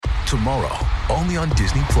Tomorrow, only on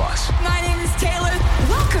Disney Plus. My name is Taylor.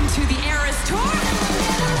 Welcome to the Eras Tour.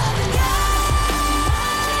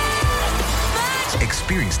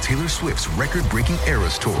 Experience Taylor Swift's record-breaking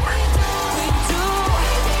Eras Tour.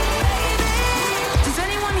 Does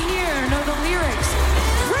anyone here know the lyrics?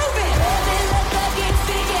 Prove it!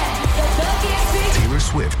 Taylor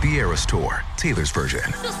Swift, the Eras Tour, Taylor's version.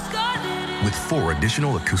 With 4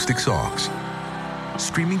 additional acoustic songs.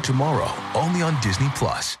 Streaming tomorrow, only on Disney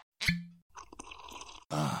Plus.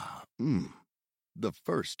 The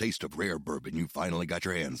first taste of rare bourbon you finally got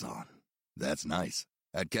your hands on. That's nice.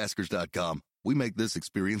 At Caskers.com, we make this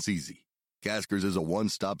experience easy. Caskers is a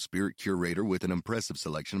one-stop spirit curator with an impressive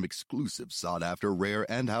selection of exclusive, sought-after, rare,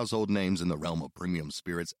 and household names in the realm of premium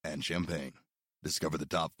spirits and champagne. Discover the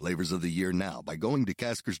top flavors of the year now by going to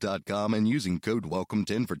Caskers.com and using code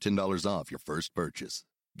WELCOME10 for $10 off your first purchase.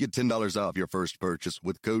 Get $10 off your first purchase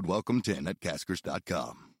with code WELCOME10 at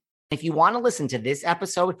Caskers.com. If you want to listen to this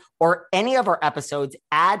episode or any of our episodes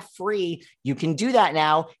ad-free, you can do that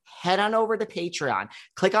now. Head on over to Patreon.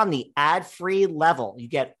 Click on the ad-free level. You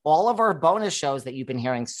get all of our bonus shows that you've been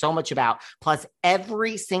hearing so much about. Plus,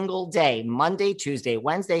 every single day, Monday, Tuesday,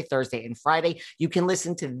 Wednesday, Thursday, and Friday, you can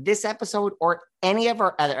listen to this episode or any of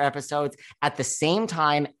our other episodes at the same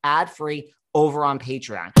time, ad-free, over on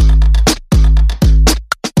Patreon.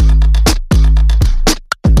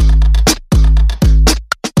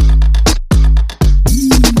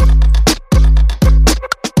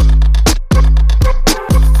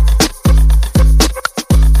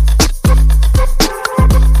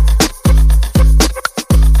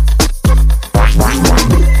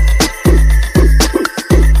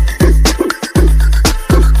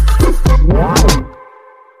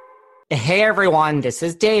 Hey everyone, this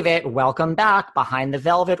is David. Welcome back behind the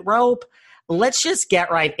velvet rope. Let's just get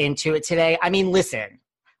right into it today. I mean, listen,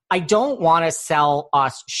 I don't want to sell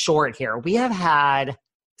us short here. We have had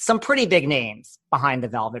some pretty big names behind the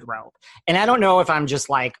velvet rope. And I don't know if I'm just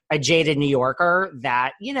like a jaded New Yorker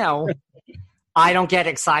that, you know, I don't get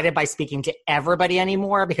excited by speaking to everybody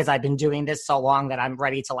anymore because I've been doing this so long that I'm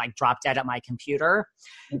ready to like drop dead at my computer.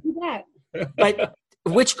 Look at that. But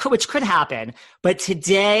which could happen. But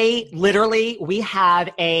today, literally, we have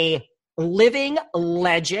a living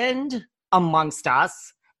legend amongst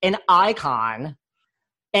us, an icon,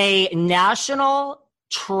 a national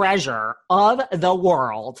treasure of the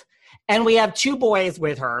world. And we have 2 boys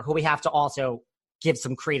with her who we have to also give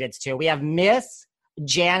some credence to. We have Miss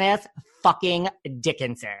Janice fucking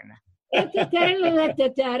Dickinson.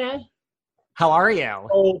 How are you?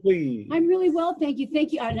 Oh, please. I'm really well, thank you.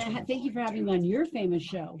 Thank you. Thank you for having me on your famous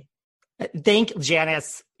show. Thank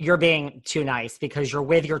Janice. You're being too nice because you're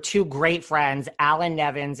with your 2 great friends, Alan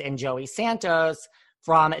Nevins and Joey Santos,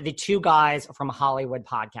 from the 2 Guys from Hollywood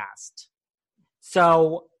podcast.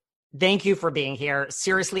 So thank you for being here.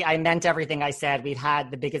 Seriously, I meant everything I said. We've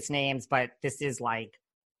had the biggest names, but this is like,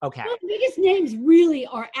 okay. Well, the biggest names really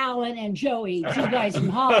are Alan and Joey, 2 Guys from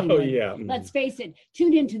Hollywood. Oh, yeah. Let's face it.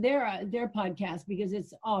 Tune into their podcast because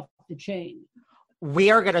it's off the chain. We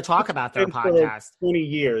are going to talk about their podcast. 20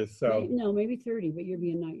 years, so. No, maybe 30, but you're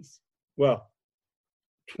being nice. Well,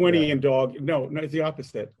 20 in dog. No, it's the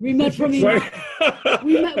opposite. We met from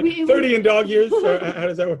 30 in dog years. How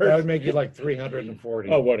does that work? That would make you like 340.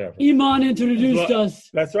 Oh, whatever. Iman introduced us.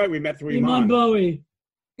 That's right. We met through Iman Bowie.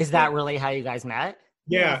 Is that really how you guys met?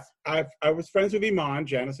 Yeah, Yes. I was friends with Iman.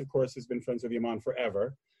 Janice, of course, has been friends with Iman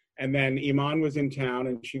forever. And then Iman was in town,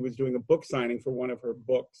 and she was doing a book signing for one of her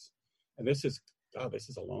books. And this is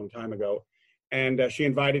a long time ago. And she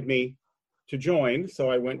invited me to join, so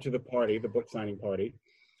I went to the party, the book signing party,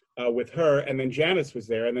 with her. And then Janice was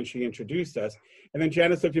there, and then she introduced us. And then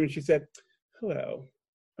Janice looked at me and she said, "Hello."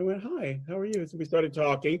 I went, "Hi, how are you?" So we started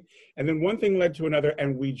talking, and then one thing led to another,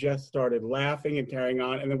 and we just started laughing and carrying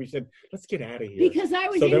on. And then we said, "Let's get out of here." Because I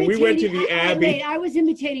was so then imitating, we went to the Abbey. Wait, I was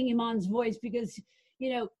imitating Iman's voice because,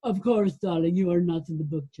 you know, of course, darling, you are not in the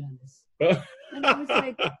book, Janice. And I was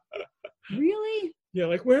like, really? Yeah,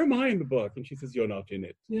 like, where am I in the book? And she says, "You're not in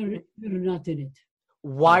it." You're not in it.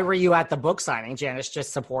 Why were you at the book signing, Janice?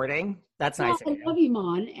 Just supporting? That's nice. I love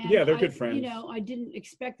Iman. And yeah, they're good friends. You know, I didn't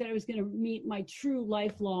expect that I was going to meet my true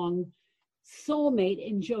lifelong soulmate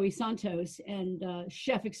in Joey Santos and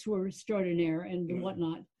chef extraordinaire and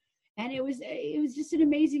whatnot. And it was just an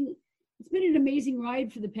amazing, it's been an amazing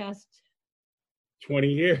ride for the past 20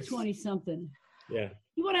 years. 20 something. Yeah.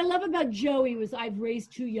 What I love about Joey was I've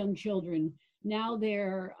raised 2 young children. Now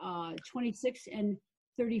they're 26 and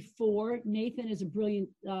 34. Nathan is a brilliant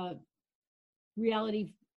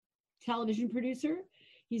reality television producer.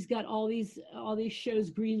 He's got all these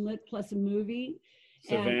shows greenlit plus a movie.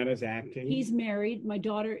 Savannah's acting. He's married. My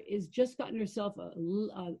daughter is just gotten herself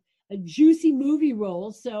a juicy movie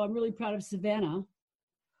role, so I'm really proud of Savannah.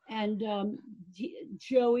 And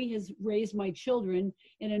Joey has raised my children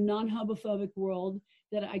in a non-homophobic world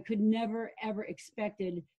that I could never, ever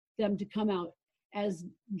expected them to come out as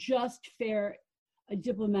just, fair,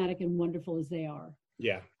 diplomatic, and wonderful as they are.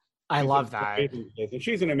 Yeah. I love that.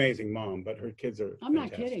 She's an amazing mom, but her kids are I'm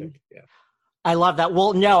fantastic. not kidding. Yeah. I love that.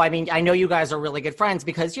 Well, no, I mean, I know you guys are really good friends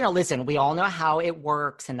because, listen, we all know how it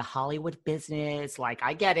works in the Hollywood business. Like,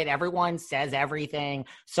 I get it. Everyone says everything.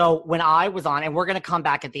 So when I was on, and we're going to come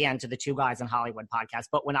back at the end to the Two Guys in Hollywood podcast,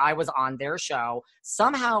 but when I was on their show,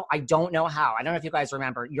 somehow, I don't know how, I don't know if you guys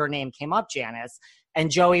remember, your name came up, Janice,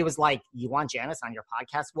 and Joey was like, you want Janice on your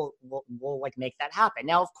podcast? We'll like make that happen.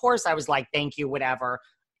 Now, of course, I was like, thank you, whatever.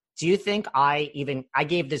 Do you think I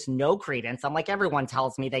gave this no credence? I'm like, everyone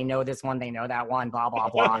tells me they know this one, they know that one, blah, blah,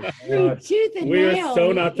 blah. Tooth and We are nail,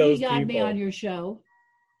 so not those you got me people. on your show.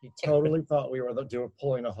 He totally thought we were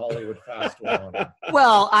pulling a Hollywood fast one on him.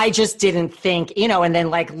 Well, I just didn't think, and then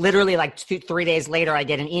like literally like 2-3 days later, I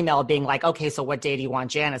get an email being like, okay, so what day do you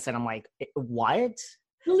want Janice? And I'm like, what?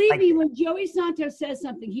 Believe me, when Joey Santos says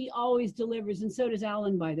something, he always delivers, and so does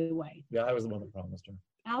Alan, by the way. Yeah, I was the one that promised her.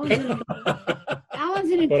 Alan's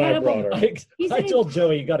an But I incredible. brought her. I told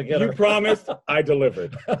Joey, you got to get her. You promised, I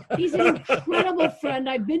delivered. He's an incredible friend.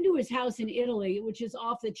 I've been to his house in Italy, which is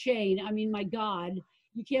off the chain. I mean, my God,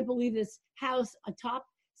 you can't believe this house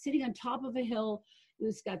sitting on top of a hill.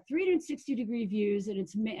 It's got 360-degree views, and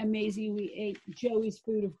it's amazing. We ate Joey's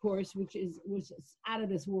food, of course, which was out of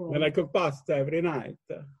this world. And I cook pasta every night.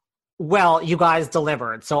 Well, you guys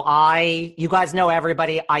delivered. So you guys know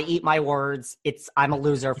everybody. I eat my words. I'm a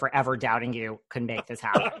loser for ever doubting you could make this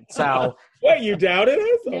happen. So What, you doubted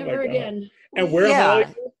us? Oh Never my God. again. And we're Yeah.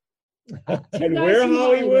 Hollywood? And we're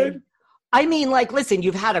Hollywood? I mean, like, listen,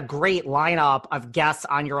 you've had a great lineup of guests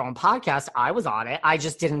on your own podcast. I was on it. I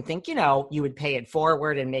just didn't think, you would pay it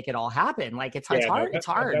forward and make it all happen. Like, it's hard. It's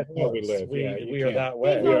hard. That's how we live. We are that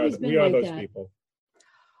way. We are those people.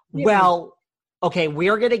 Well, okay,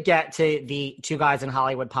 we're going to get to the Two Guys in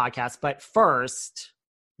Hollywood podcast. But first,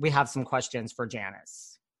 we have some questions for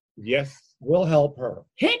Janice. Yes. We'll help her.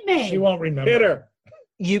 Hit me. She won't remember. Hit her.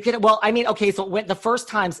 You can, well, I mean, okay, so the first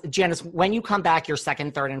times, Janice, when you come back your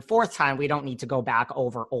second, third, and fourth time, we don't need to go back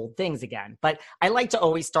over old things again. But I like to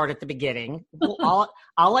always start at the beginning. I'll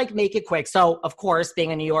like make it quick. So, of course,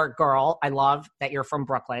 being a New York girl, I love that you're from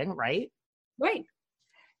Brooklyn, right? Right.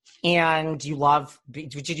 And did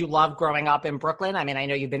you love growing up in Brooklyn? I mean, I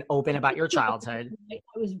know you've been open about your childhood. I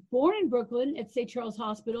was born in Brooklyn at St. Charles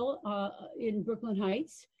Hospital in Brooklyn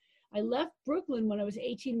Heights. I left Brooklyn when I was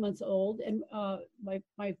 18 months old, and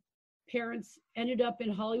my parents ended up in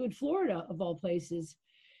Hollywood, Florida, of all places.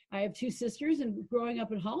 I have two sisters, and growing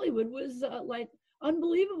up in Hollywood was like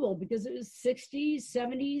unbelievable because it was 60s,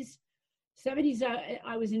 70s. 70s,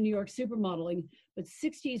 I was in New York supermodeling, but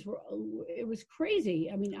 60s it was crazy.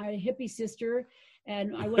 I mean, I had a hippie sister,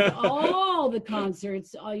 and I went to all the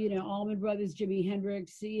concerts, Allman Brothers, Jimi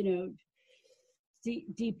Hendrix,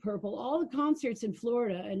 Deep Purple, all the concerts in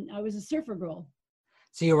Florida, and I was a surfer girl.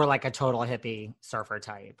 So you were like a total hippie surfer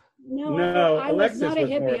type. No, I was Alexis not a was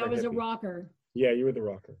more hippie. of I was a hippie. rocker. Yeah, you were the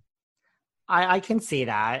rocker. I can see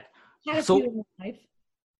that. Had a So- few in my life.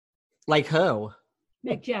 Like who?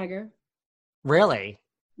 Mick Jagger. Really?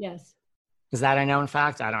 Yes. Is that a known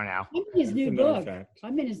fact? I don't know. I'm in his new It's a known book. fact.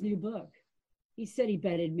 I'm in his new book. He said he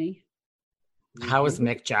bedded me. How is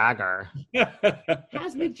Mick Jagger?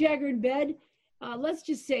 How's Mick Jagger in bed? Let's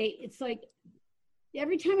just say it's like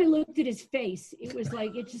every time I looked at his face, it was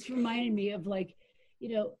like it just reminded me of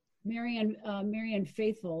Marianne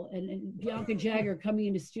Faithfull and Bianca Jagger coming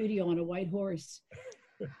into studio on a white horse.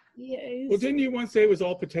 Yeah, Well, didn't you once say it was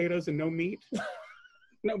all potatoes and no meat?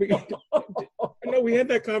 No, we had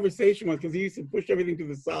that conversation once because he used to push everything to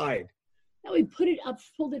the side. no, he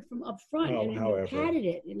pulled it from up front and however. padded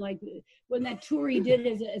it. And like when that tour he did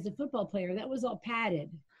as a football player, that was all padded.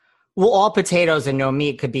 Well, all potatoes and no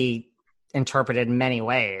meat could be interpreted in many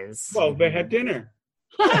ways. Well, they had dinner.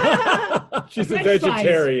 She's a French fries.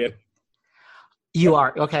 vegetarian. You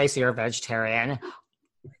are, okay, so you're a vegetarian.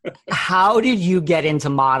 How did you get into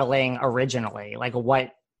modeling originally? Like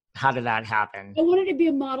how did that happen? I wanted to be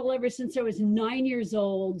a model ever since I was 9 years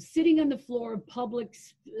old, sitting on the floor of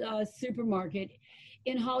Publix supermarket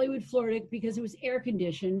in Hollywood, Florida, because it was air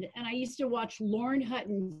conditioned. And I used to watch Lauren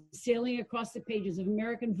Hutton sailing across the pages of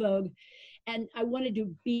American Vogue. And I wanted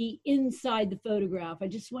to be inside the photograph. I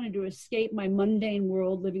just wanted to escape my mundane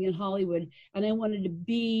world living in Hollywood. And I wanted to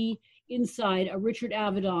be inside a Richard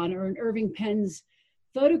Avedon or an Irving Penn's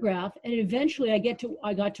photograph. And eventually I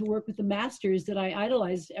got to work with the masters that I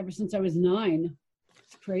idolized ever since I was 9.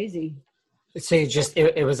 It's crazy. So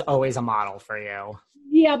it was always a model for you.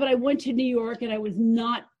 Yeah, but I went to New York and I was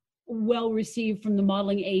not well received from the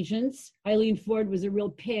modeling agents. Eileen Ford was a real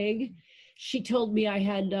pig. She told me I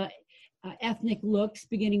had ethnic looks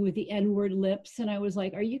beginning with the N-word lips. And I was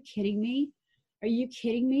like, are you kidding me? Are you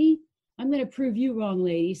kidding me? I'm going to prove you wrong,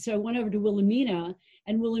 lady. So I went over to Wilhelmina,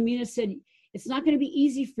 and Wilhelmina said, it's not going to be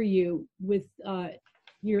easy for you with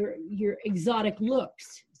your exotic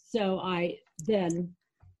looks. So I then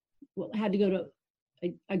had to go to,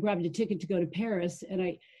 I grabbed a ticket to go to Paris, and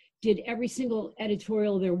I did every single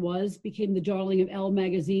editorial there was, became the darling of Elle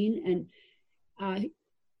magazine, and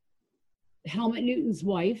Helmut Newton's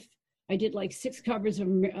wife. I did like 6 covers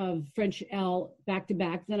of French Elle back to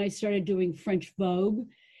back. Then I started doing French Vogue,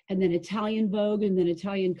 and then Italian Vogue, and then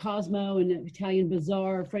Italian Cosmo, and Italian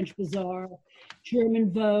Bazaar, French Bazaar,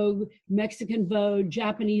 German Vogue, Mexican Vogue,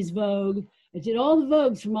 Japanese Vogue. I did all the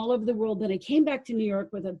Vogues from all over the world. Then I came back to New York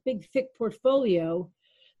with a big, thick portfolio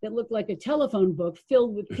that looked like a telephone book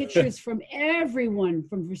filled with pictures from everyone,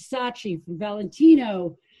 from Versace, from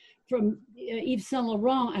Valentino, from Yves Saint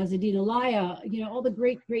Laurent, Azadine Alaya, all the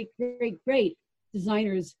great, great, great, great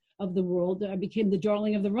designers of the world. I became the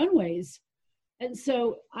darling of the runways. And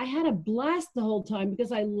so I had a blast the whole time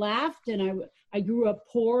because I laughed, and I grew up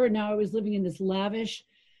poor, and now I was living in this lavish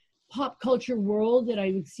pop culture world, and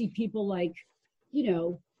I would see people like,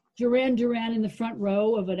 Duran Duran in the front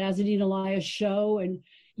row of an Azadine Alaya show. And,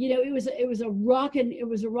 it was a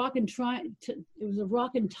rockin'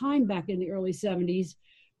 time back in the early 70s.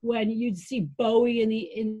 When you'd see Bowie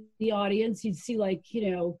in the audience, you'd see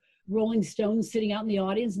Rolling Stones sitting out in the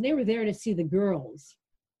audience, and they were there to see the girls,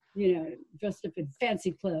 dressed up in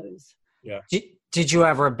fancy clothes. Yeah. Did you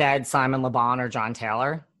ever bed Simon Le Bon or John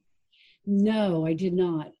Taylor? No, I did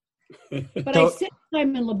not. But I set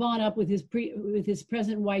Simon Le Bon up with his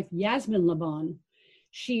present wife, Yasmin Le Bon.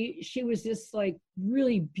 She was this like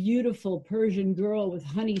really beautiful Persian girl with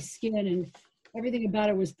honey skin, and everything about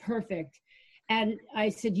her was perfect. And I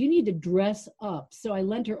said, you need to dress up. So I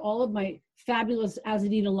lent her all of my fabulous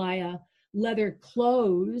Azadine Alaya leather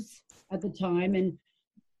clothes at the time. And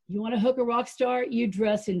you want to hook a rock star? You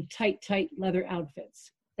dress in tight, tight leather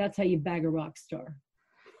outfits. That's how you bag a rock star.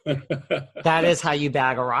 That is how you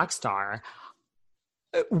bag a rock star.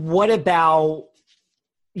 What about,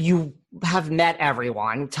 you have met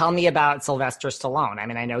everyone. Tell me about Sylvester Stallone. I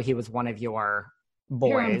mean, I know he was one of your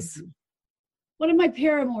boys. One of my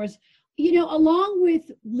paramours. Along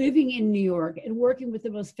with living in New York and working with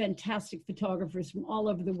the most fantastic photographers from all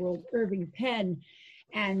over the world, Irving Penn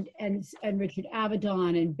and Richard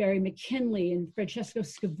Avedon and Barry McKinley and Francesco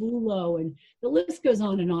Scavullo, and the list goes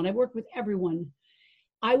on and on. I worked with everyone.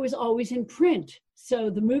 I was always in print.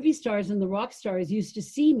 So the movie stars and the rock stars used to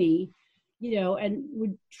see me, and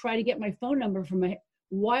would try to get my phone number from a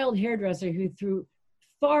wild hairdresser who threw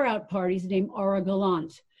far out parties named Aura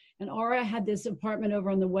Gallant. And Aura had this apartment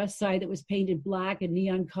over on the west side that was painted black and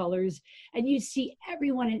neon colors. And you'd see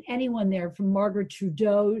everyone and anyone there, from Margaret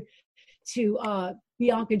Trudeau to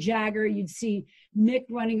Bianca Jagger. You'd see Mick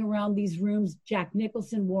running around these rooms, Jack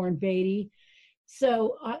Nicholson, Warren Beatty.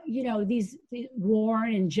 So, these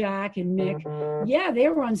Warren and Jack and Mick, yeah, they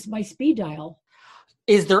were on my speed dial.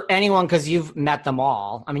 Is there anyone, because you've met them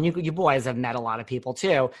all, I mean, you boys have met a lot of people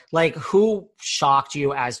too, like who shocked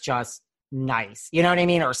you as just nice, you know what I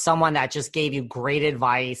mean? Or someone that just gave you great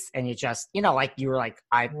advice and you just, like you were like,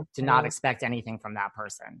 I did not expect anything from that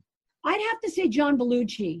person. I'd have to say John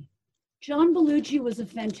Belushi. John Belushi was a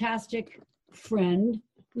fantastic friend.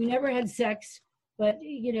 We never had sex, but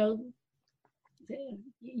you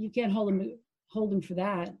can't hold him for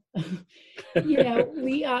that.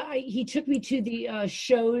 He took me to the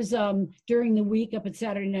shows during the week up at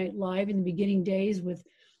Saturday Night Live in the beginning days with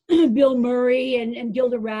Bill Murray and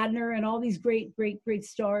Gilda Radner and all these great, great, great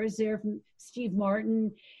stars there, from Steve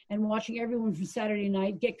Martin, and watching everyone from Saturday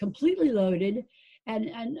night get completely loaded.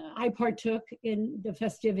 And I partook in the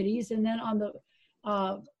festivities. And then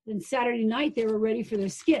on Saturday night, they were ready for their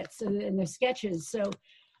skits and their sketches. So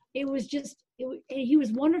it was just, he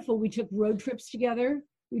was wonderful. We took road trips together.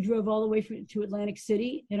 We drove all the way to Atlantic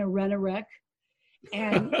City in a Rent-A-Wreck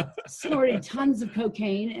and snorted tons of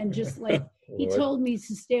cocaine, and just like, he told me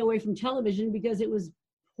to stay away from television because it was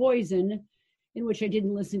poison, in which I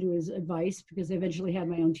didn't listen to his advice, because I eventually had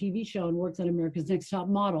my own TV show and worked on America's Next Top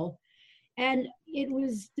Model. And it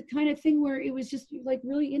was the kind of thing where it was just like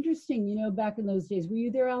really interesting, back in those days. Were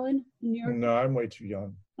you there, Alan, in New York? No, I'm way too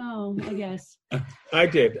young. Oh, I guess. I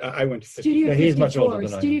did. I went to Studio 54. He's much older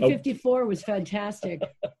than I am. Studio 54 was fantastic.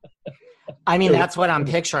 I mean, that's what I'm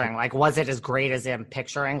picturing. Like, was it as great as I'm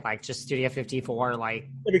picturing? Like, just Studio 54, like...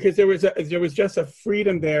 Because there was just a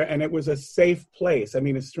freedom there, and it was a safe place. I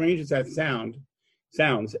mean, as strange as that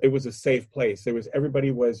sounds, it was a safe place.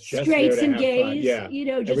 Everybody was just straights there to and have gays, fun.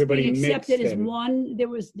 Yeah. just everybody being accepted as and one. There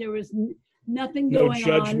was nothing no going on.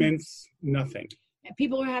 No judgments, nothing.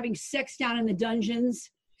 People were having sex down in the dungeons.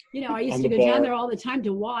 I used On to the go bar. down there all the time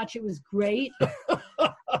to watch. It was great.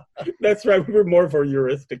 That's right. We were more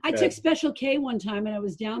voyeuristic. I took Special K one time, and I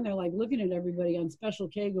was down there like looking at everybody on Special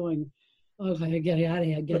K going, oh, I gotta get out of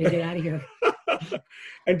here. I gotta get out of here.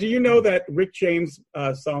 And do you know that Rick James'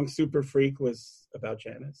 song Super Freak was about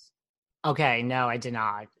Janice? Okay, no, I did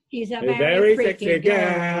not. He's a very freaky sexy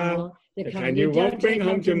girl. The kind you won't bring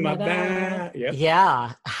home to my back. Yep.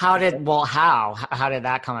 Yeah. How did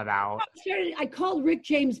that come about? I called Rick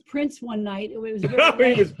James Prince one night. It was He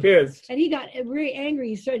very was pissed. and he got very angry.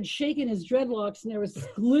 He started shaking his dreadlocks, and there was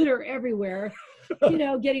glitter everywhere,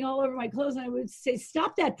 getting all over my clothes. And I would say,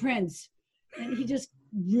 "Stop that, Prince!" And he just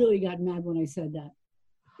really got mad when I said that.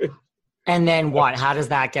 And then what? How does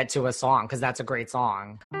that get to a song? Because that's a great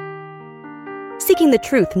song. Seeking the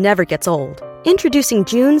truth never gets old. Introducing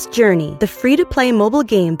June's Journey, the free-to-play mobile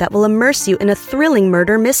game that will immerse you in a thrilling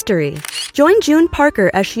murder mystery. Join June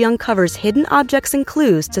Parker as she uncovers hidden objects and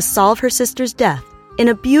clues to solve her sister's death in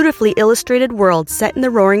a beautifully illustrated world set in the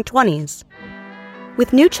Roaring '20s.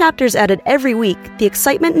 With new chapters added every week, the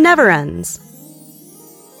excitement never ends.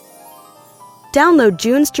 Download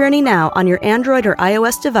June's Journey now on your Android or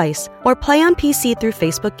iOS device, or play on PC through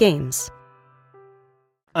Facebook Games.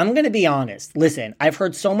 I'm going to be honest. Listen, I've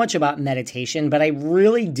heard so much about meditation, but I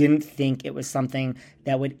really didn't think it was something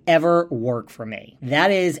that would ever work for me.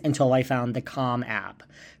 That is until I found the Calm app.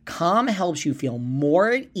 Calm helps you feel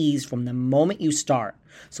more at ease from the moment you start.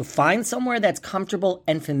 So find somewhere that's comfortable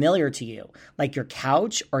and familiar to you, like your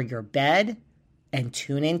couch or your bed, and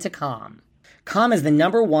tune into Calm. Calm is the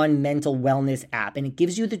 #1 mental wellness app, and it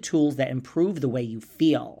gives you the tools that improve the way you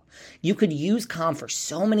feel. You could use Calm for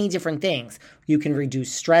so many different things. You can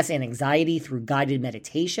reduce stress and anxiety through guided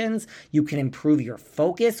meditations. You can improve your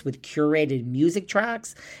focus with curated music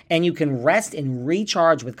tracks. And you can rest and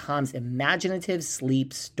recharge with Calm's imaginative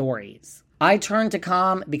sleep stories. I turn to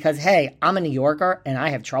Calm because, hey, I'm a New Yorker and I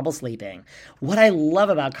have trouble sleeping. What I love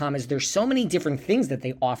about Calm is there's so many different things that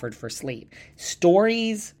they offered for sleep.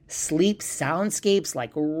 Stories, sleep soundscapes like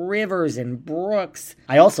rivers and brooks.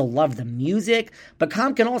 I also love the music, but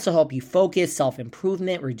Calm can also help you focus,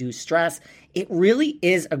 self-improvement, reduce stress. It really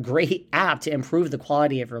is a great app to improve the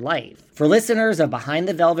quality of your life. For listeners of Behind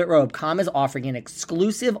the Velvet Rope, Calm is offering an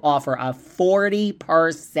exclusive offer of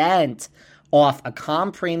 40% off a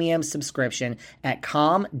Calm premium subscription at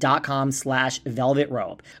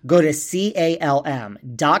calm.com/velvetrope. Go to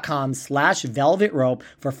calm.com/velvetrope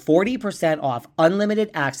for 40% off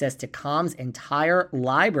unlimited access to Calm's entire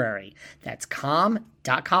library. That's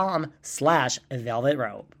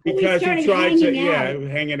calm.com/velvetrope. Because he tried to,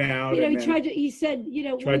 hanging out. He said,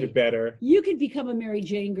 tried to better. You could become a Mary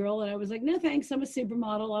Jane girl. And I was like, no, thanks. I'm a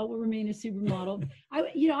supermodel. I will remain a supermodel.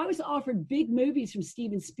 I was offered big movies from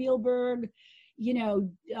Steven Spielberg.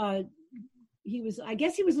 I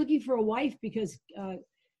guess he was looking for a wife because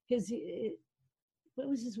what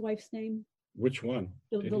was his wife's name? Which one?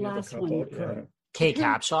 The last one. Yeah. Kate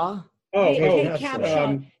Capshaw? Kate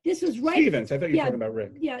Capshaw. This was right. Stevens. I thought you were talking about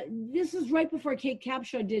Rick. Yeah, this was right before Kate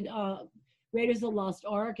Capshaw did Raiders of the Lost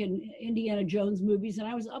Ark and Indiana Jones movies, and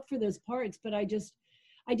I was up for those parts, but I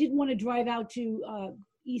didn't want to drive out to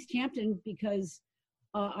East Hampton because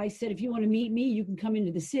I said, if you want to meet me, you can come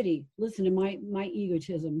into the city. Listen to my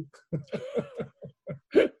egotism.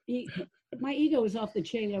 My ego was off the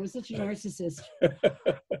chain. I was such a narcissist.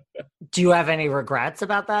 Do you have any regrets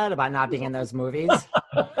about that, about not being in those movies?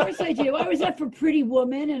 Of course I do. I was up for Pretty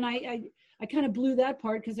Woman, and I kind of blew that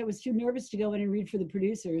part because I was too nervous to go in and read for the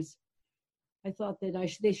producers. I thought that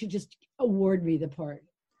they should just award me the part.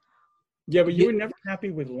 Yeah, but you were never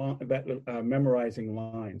happy with memorizing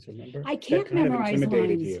lines, remember? I can't memorize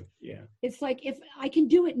lines. You. Yeah. It's like if I can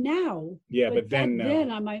do it now. Yeah, but then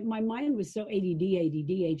my mind was so ADD,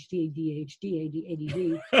 ADD.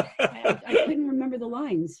 I couldn't remember the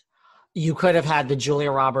lines. You could have had the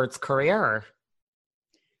Julia Roberts career.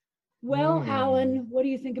 Well, Alan, what do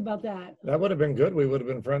you think about that? That would have been good. We would have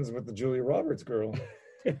been friends with the Julia Roberts girl.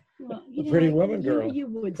 Well, the Pretty Woman girl. You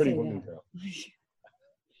would Pretty say Woman that. girl.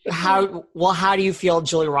 How do you feel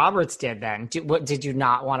Julia Roberts did then? Did you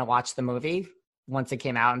not want to watch the movie once it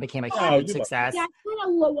came out and became a huge success? Yeah, I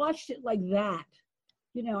kind of watched it like that.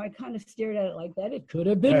 you know, I kind of stared at it like that. It could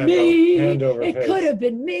have been me. It could have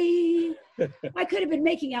been me. I could have been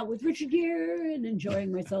making out with Richard Gere and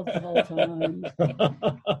enjoying myself the whole time.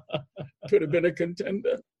 Could have been a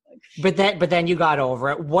contender. But then you got over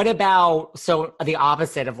it. What about, so the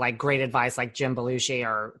opposite of like great advice, like Jim Belushi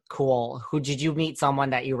or cool, who did you meet someone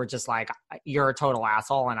that you were just like, you're a total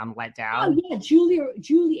asshole and I'm let down? Oh yeah,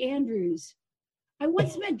 Julie Andrews. I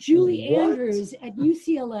once met Julie Andrews at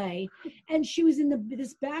UCLA, and she was in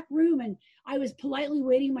this back room, and I was politely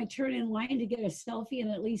waiting my turn in line to get a selfie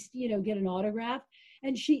and at least, you know, get an autograph.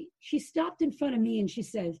 And she stopped in front of me and she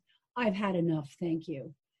says, "I've had enough, thank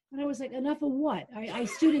you." And I was like, "Enough of what?" I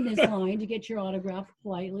stood in this line to get your autograph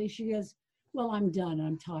politely. She goes, "Well, I'm done.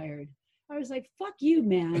 I'm tired." I was like, "Fuck you,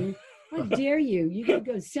 man. How dare you? You gotta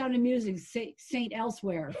go Sound of Music, Saint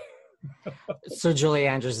elsewhere." So Julie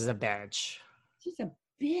Andrews is a bitch. She's a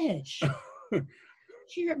bitch.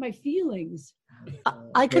 She hurt my feelings.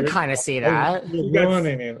 I could kind of see that.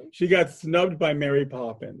 She got snubbed by Mary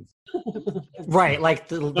Poppins. Right, like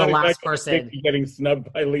the last person. Getting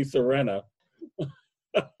snubbed by Lisa Rinna.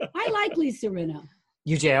 I like Lisa Rinna.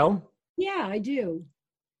 You do? Yeah, I do.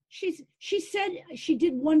 She said, she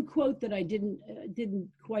did one quote that I didn't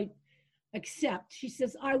quite accept. She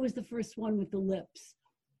says, "I was the first one with the lips."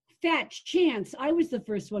 Fat chance, I was the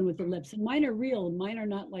first one with the lips, and mine are real, and mine are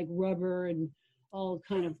not like rubber and all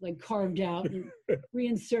kind of like carved out and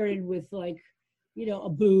reinserted with like, you know, a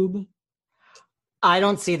boob. I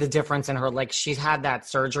don't see the difference in her. Like, she's had that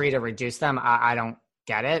surgery to reduce them. I don't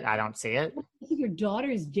get it. I don't see it. I think your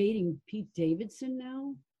daughter is dating Pete Davidson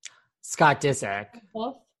now. Scott Disick.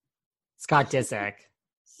 Buff. Scott Disick.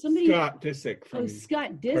 Scott Disick from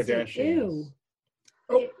Scott Disick. Kardashians. Ew.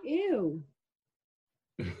 Oh. Ew.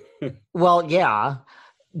 Well, yeah.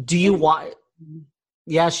 Do you want?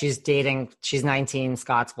 Yeah, she's dating. She's 19.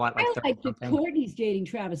 Scott's what? Like I like that Courtney's dating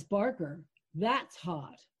Travis Barker. That's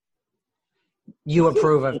hot. You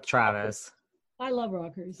approve of Travis? I love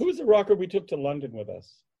rockers. Who was the rocker we took to London with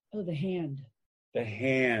us? Oh, the Hand. The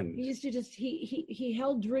Hand. He used to just he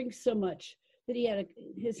held drinks so much that he had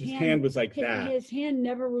his hand was like that. His hand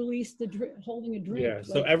never released holding a drink. Yeah. Like,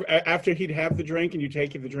 So after he'd have the drink and you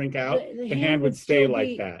take the drink out, the hand would stay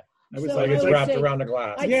like that. It was like it's wrapped around the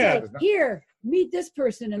glass. I'd say, "Here, meet this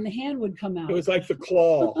person," and the hand would come out. It was like The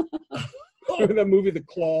Claw. Remember that movie, The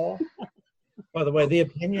Claw? By the way, the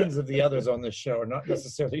opinions of the others on this show are not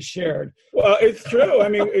necessarily shared. Well, it's true. I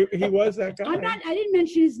mean, he was that guy. I didn't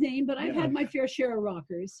mention his name, but I've had my fair share of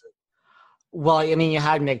rockers. Well, I mean, you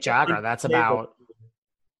had Mick Jagger. That's about.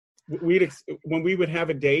 When we would have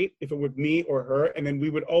a date, if it was me or her, and then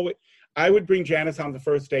I would bring Janice on the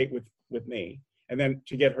first date with me. And then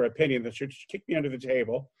to get her opinion, that she'd kick me under the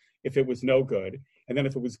table if it was no good. And then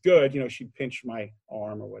if it was good, you know, she'd pinch my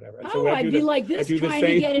arm or whatever. And so I'd be like this, trying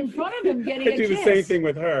to get in front of him, getting a kiss. I do the same thing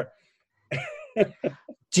with her.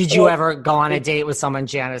 Did you ever go on a date with someone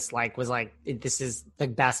Janice was like, this is the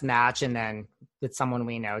best match, and then with someone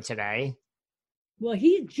we know today? Well,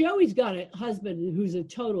 Joey's got a husband who's a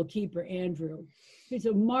total keeper, Andrew. He's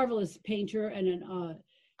a marvelous painter and an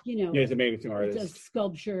he's an amazing artist. He does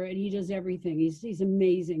sculpture and he does everything. He's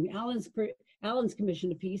amazing. Alan's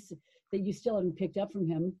commissioned a piece that you still haven't picked up from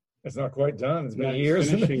him. It's not quite done. It's been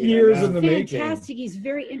years in the making. Fantastic. He's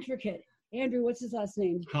very intricate. Andrew, what's his last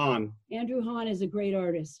name? Hahn. Andrew Hahn is a great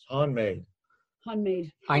artist. Handmade.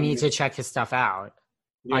 I need to check his stuff out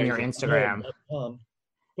on your Instagram.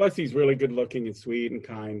 Plus, he's really good looking and sweet and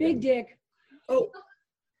kind. Big dick. Oh.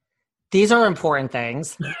 These are important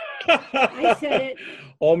things. I said it.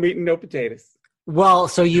 All meat and no potatoes. Well,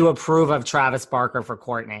 so you approve of Travis Barker for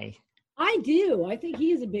Courtney? I do. I think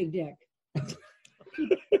he is a big dick.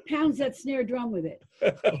 He pounds that snare drum with it.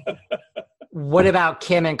 What about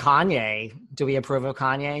Kim and Kanye? Do we approve of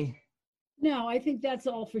Kanye? No, I think that's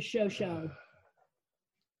all for show.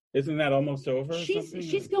 Isn't that almost over?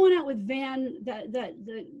 She's going out with Van,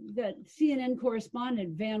 that CNN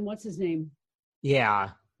correspondent, Van, what's his name? Yeah,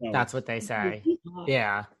 that's what they say.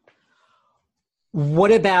 Yeah.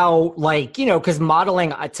 What about, because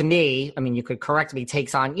modeling, to me, I mean, you could correct me,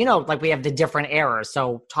 takes on, we have the different eras.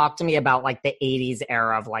 So talk to me about the 80s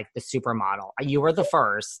era of the supermodel. You were the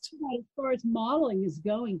first. As far as modeling is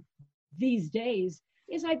going these days,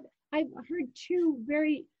 is I've heard two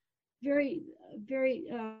very, very, very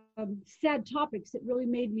sad topics that really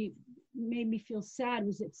made me feel sad.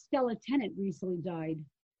 Was that Stella Tennant recently died.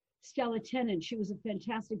 Stella Tennant, she was a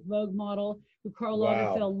fantastic Vogue model who Karl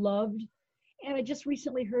Lagerfeld loved. And I just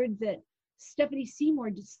recently heard that Stephanie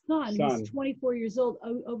Seymour's son, who's 24 years old,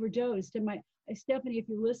 overdosed. And Stephanie, if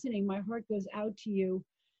you're listening, my heart goes out to you.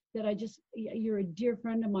 That you're a dear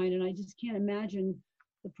friend of mine, and I just can't imagine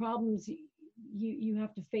the problems you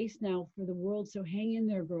have to face now for the world. So hang in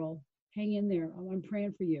there, girl. Hang in there. I'm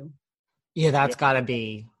praying for you. Yeah, that's got to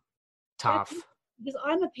be tough. Because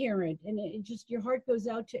I'm a parent, and it just, your heart goes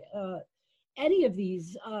out to any of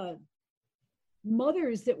these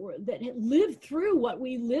mothers that had lived through what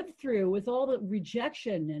we lived through, with all the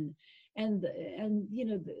rejection and you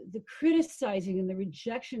know, the criticizing and the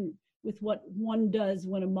rejection with what one does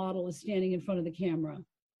when a model is standing in front of the camera.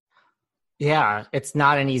 Yeah, it's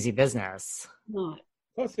not an easy business. Not.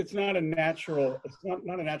 Plus, it's not a natural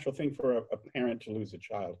thing for a parent to lose a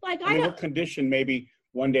child. Like, I mean, we're conditioned maybe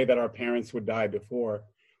one day that our parents would die before.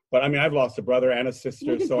 But I mean, I've lost a brother and a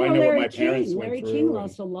sister, so I know what my parents went through. Larry King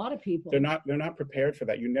lost a lot of people. They're not prepared for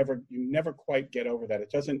that. You never quite get over that.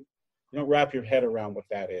 You don't wrap your head around what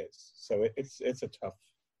that is. So it's a tough.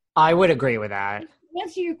 I would agree with that. To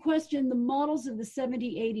answer your question, the models of the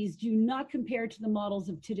 70s, 80s do not compare to the models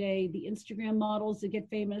of today. The Instagram models that get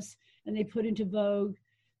famous and they put into Vogue,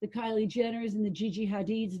 the Kylie Jenners and the Gigi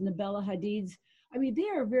Hadids and the Bella Hadids. I mean, they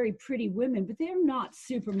are very pretty women, but they're not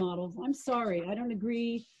supermodels. I'm sorry. I don't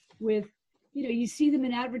agree with, you know, you see them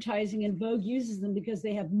in advertising and Vogue uses them because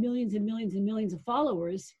they have millions and millions and millions of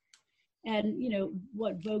followers. And, you know,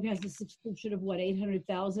 Vogue has a subscription of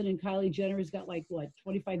 800,000, and Kylie Jenner has got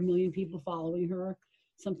 25 million people following her,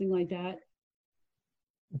 something like that.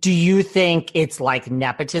 Do you think it's like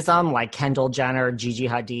nepotism, like Kendall Jenner, Gigi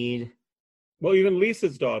Hadid? Well, even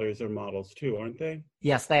Lisa's daughters are models too, aren't they?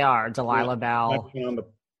 Yes, they are. Delilah Bell. On the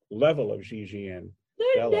level of Gigi and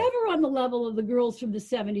They're Bella. never on the level of the girls from the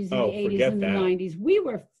 70s and the 80s and the 90s. We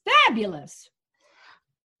were fabulous.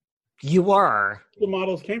 You were. The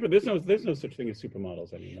models came from. There's no such thing as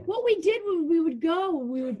supermodels anymore. What we did was we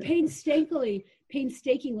would painstakingly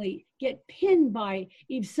get pinned by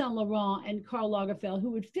Yves Saint Laurent and Karl Lagerfeld, who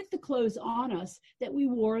would fit the clothes on us that we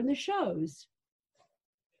wore in the shows.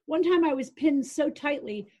 One time I was pinned so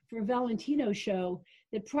tightly for a Valentino show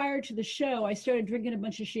that prior to the show, I started drinking a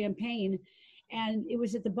bunch of champagne, and it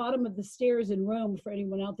was at the bottom of the stairs in Rome, for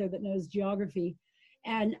anyone out there that knows geography.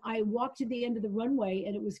 And I walked to the end of the runway,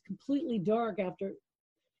 and it was completely dark after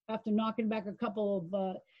knocking back a couple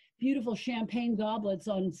of beautiful champagne goblets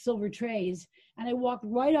on silver trays. And I walked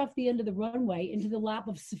right off the end of the runway into the lap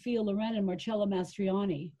of Sophia Loren and Marcello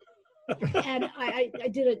Mastroianni. And I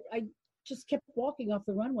just kept walking off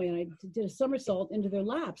the runway, and I did a somersault into their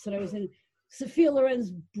laps. And I was in Sophia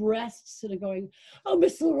Loren's breasts, and I'm going, "Oh,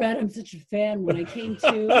 Miss Loren, I'm such a fan." When I came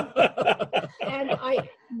to, and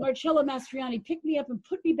Marcello Mastroianni picked me up and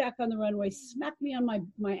put me back on the runway, smacked me on my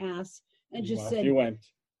ass, and just said, "You went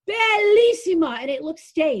bellissima," and it looked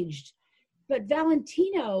staged. But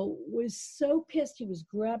Valentino was so pissed. He was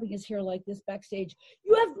grabbing his hair like this backstage.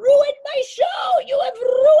 "You have ruined my show! You have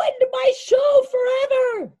ruined my show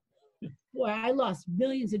forever!" Boy, I lost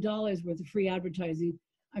millions of dollars worth of free advertising.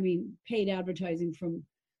 I mean, paid advertising from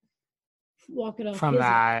walking off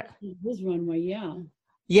his runway. Yeah.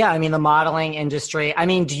 Yeah. I mean, the modeling industry. I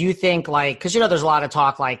mean, do you think cause there's a lot of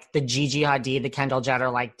talk the Gigi Hadid, the Kendall Jenner,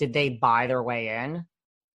 did they buy their way in?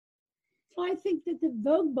 I think that the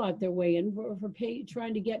Vogue bought their way in for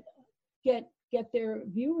trying to get their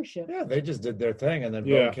viewership. Yeah, they just did their thing, and then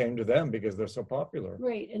Vogue came to them because they're so popular.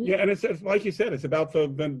 Right. And it's like you said, it's about the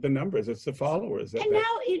numbers, it's the followers. And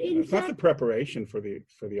now it's not the preparation for the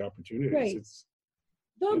opportunities. Right. It's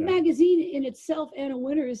Vogue magazine in itself, Anna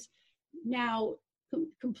Winters, now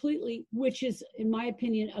completely, which is, in my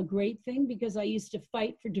opinion, a great thing, because I used to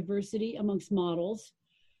fight for diversity amongst models.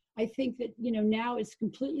 I think that, now it's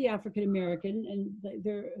completely African American, and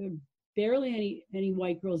there are barely any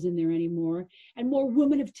white girls in there anymore, and more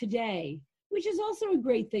women of today, which is also a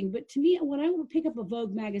great thing. But to me, when I would pick up a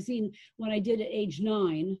Vogue magazine, when I did at age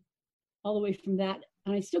 9, all the way from that,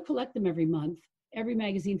 and I still collect them every month, every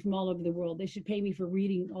magazine from all over the world. They should pay me for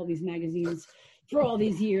reading all these magazines for all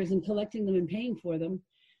these years and collecting them and paying for them.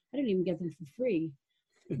 I didn't even get them for free.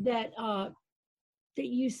 That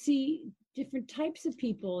you see different types of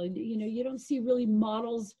people, and you don't see really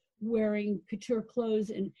models wearing couture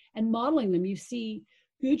clothes and modeling them. You see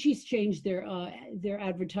Gucci's changed their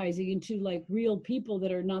advertising into real people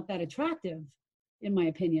that are not that attractive, in my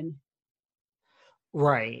opinion.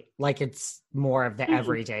 Right. It's more of the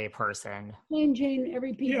everyday person. Plain Jane,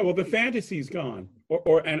 every people. Yeah, well, the fantasy's gone.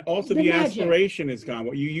 And also the aspiration is gone.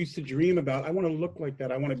 What you used to dream about, I want to look like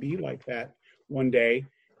that. I want to be like that one day.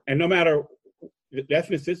 And no matter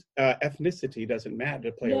ethnicity doesn't matter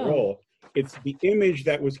to play a role. It's the image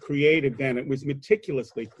that was created then. It was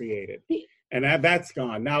meticulously created. And that's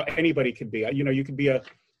gone. Now anybody could be. You could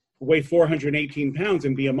weigh 418 pounds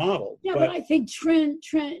and be a model. Yeah, but I think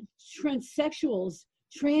transsexuals,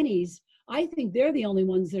 trannies, I think they're the only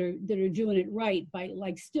ones that are doing it right by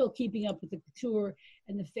like still keeping up with the couture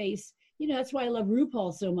and the face. You know, that's why I love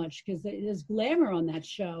RuPaul so much, because there's glamour on that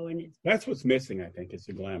show, and that's what's missing. I think is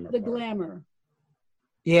the glamour. Glamour.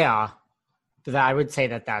 Yeah, I would say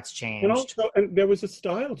that's changed. And also, and there was a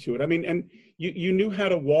style to it. I mean, and you knew how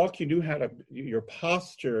to walk. You knew how to your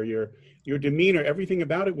posture, your demeanor, everything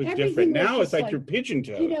about it was different. Now it's like you're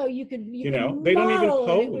pigeon-toed. You know, you could they don't even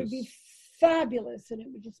pose. It would be fabulous, and it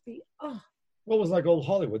would just be What was like old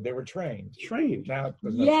Hollywood? They were trained. Now,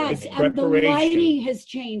 yes, and the lighting has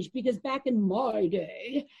changed, because back in my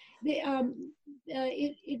day,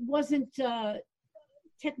 it wasn't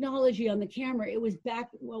technology on the camera. It was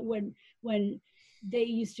back when they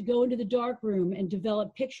used to go into the dark room and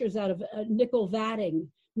develop pictures out of nickel vatting.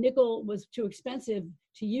 Nickel was too expensive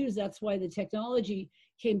to use. That's why the technology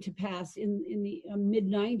came to pass in the mid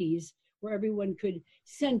 90s, where everyone could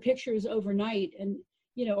send pictures overnight and,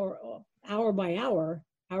 you know, or hour by hour,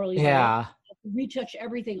 hourly. Yeah. Retouch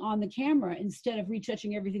everything on the camera instead of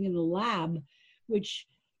retouching everything in the lab, which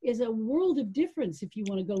is a world of difference if you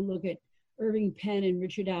want to go look at Irving Penn and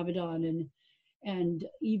Richard Avedon and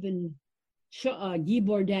even Guy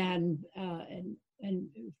Bourdin and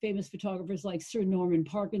famous photographers like Sir Norman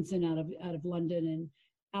Parkinson out of London, and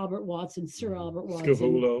Albert Watson, Sir Albert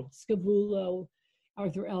Watson, Scavullo,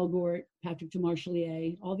 Arthur Elgort, Patrick de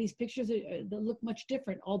Marchelier. All these pictures they look much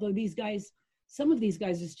different. Although these guys, some of these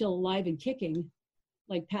guys are still alive and kicking,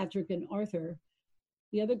 like Patrick and Arthur.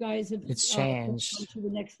 The other guys have changed to the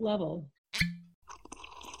next level.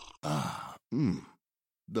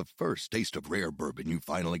 The first taste of rare bourbon you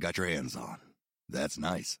finally got your hands on. That's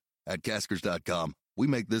nice. At Caskers.com, we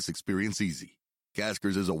make this experience easy.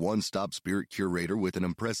 Caskers is a one-stop spirit curator with an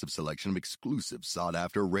impressive selection of exclusive,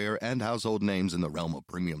 sought-after, rare, and household names in the realm of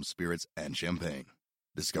premium spirits and champagne.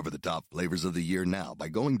 Discover the top flavors of the year now by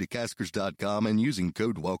going to Caskers.com and using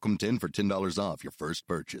code WELCOME10 for $10 off your first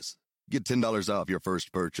purchase. Get $10 off your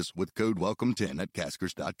first purchase with code WELCOME10 at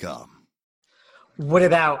Caskers.com. What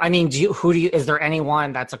about, I mean, is there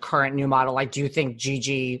anyone that's a current new model? Like, do you think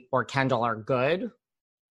Gigi or Kendall are good?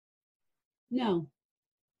 No.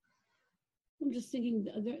 I'm just thinking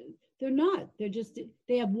they're not.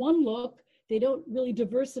 They have one look. They don't really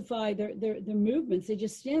diversify their movements. They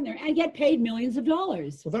just stand there and get paid millions of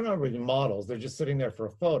dollars. Well, they're not really models. They're just sitting there for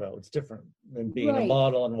a photo. It's different than being a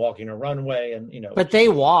model and walking a runway and, you know. But they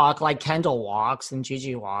walk like Kendall walks and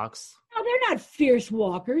Gigi walks. No, they're not fierce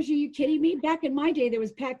walkers. Are you kidding me? Back in my day, there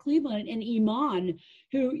was Pat Cleveland and Iman,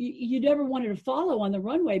 who you never wanted to follow on the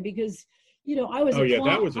runway because, you know, I was a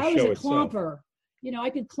clomper. You know, I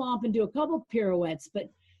could clomp and do a couple pirouettes,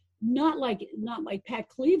 but not like Pat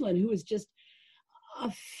Cleveland, who was just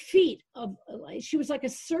a feat of. She was like a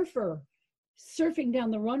surfer, surfing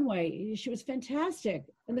down the runway. She was fantastic,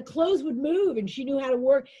 and the clothes would move, and she knew how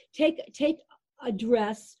to take a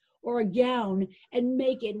dress or a gown and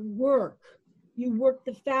make it work. You work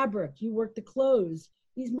the fabric, you work the clothes.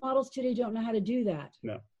 These models today don't know how to do that.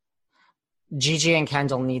 No. Gigi and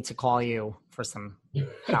Kendall need to call you for some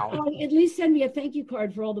help. Well, at least send me a thank you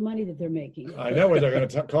card for all the money that they're making. I know where they're going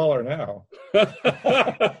to call her now.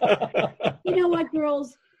 You know what,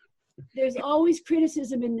 girls? There's always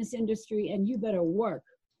criticism in this industry, and you better work.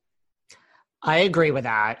 I agree with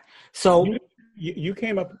that. So you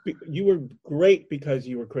came up, you were great because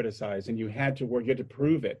you were criticized and you had to work, you had to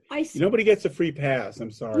prove it. Nobody gets a free pass, I'm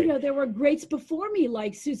sorry. You know, there were greats before me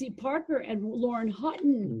like Susie Parker and Lauren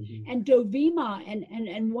Hutton and Dovima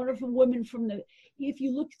and wonderful women from if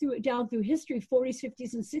you look down through history, 40s,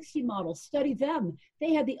 50s, and 60s models, study them.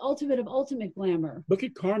 They had the ultimate of ultimate glamour. Look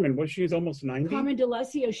at Carmen, she's almost 90? Carmen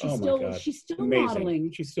D'Alessio, she's still amazing.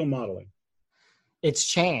 modeling. She's still modeling. It's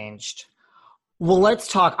changed. Well, let's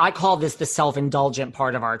talk. I call this the self-indulgent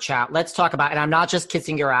part of our chat. Let's talk about, and I'm not just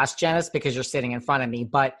kissing your ass, Janice, because you're sitting in front of me,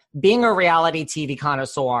 but being a reality TV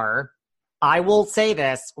connoisseur, I will say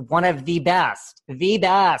this, one of the best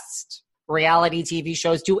reality TV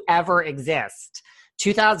shows to ever exist.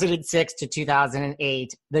 2006 to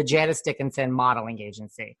 2008, the Janice Dickinson modeling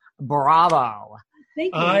agency. Bravo.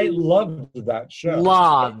 Thank you. I loved that show.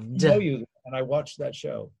 Loved. I know you, and I watched that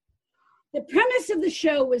show. The premise of the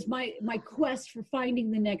show was my quest for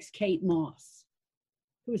finding the next Kate Moss,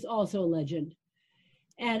 who is also a legend.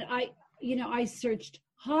 And I searched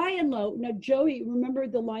high and low. Now, Joey, remember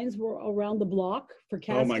the lines were around the block for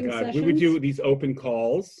casting sessions? Oh my God, we would do these open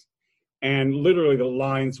calls, and literally the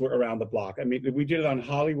lines were around the block. I mean, we did it on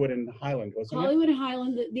Hollywood and Highland, wasn't it? Hollywood and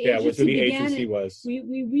Highland. It was where the agency was. We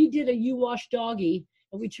redid a You Wash Doggy,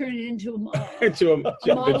 and we turned it into a the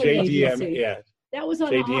JDM, agency. yeah. That was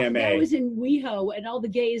on JDMA. that was in WeHo, and all the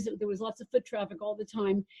gays. There was lots of foot traffic all the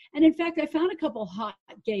time. And in fact, I found a couple hot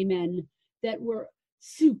gay men that were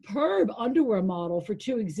superb underwear model for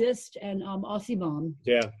To Exist and Aussie Bomb.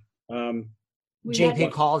 Yeah.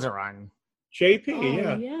 JP Calderon.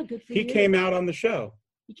 JP, yeah, good for he you. came out on the show.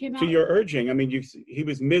 He came out. To your urging. I mean, he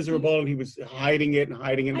was miserable and he was hiding it.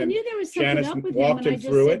 I knew there was something Janice up with walked him, him and I just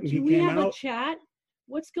through said, it, and he "Can we came have a out. chat?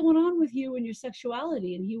 What's going on with you and your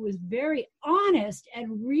sexuality?" And he was very honest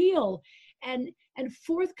and real, and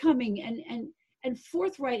forthcoming and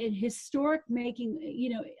forthright and historic making,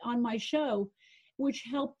 on my show, which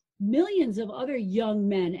helped millions of other young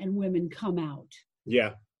men and women come out.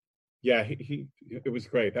 Yeah. It was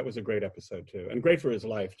great. That was a great episode too, and great for his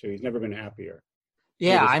life too. He's never been happier.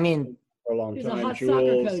 Yeah, I mean, for a long He's time. a hot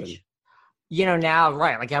Jules soccer coach. now,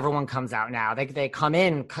 right, like everyone comes out now. They come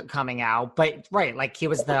in coming out, but right, like he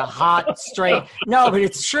was the hot straight. No, but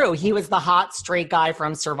it's true. He was the hot straight guy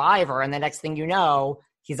from Survivor, and the next thing you know,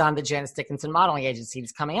 he's on the Janice Dickinson modeling agency.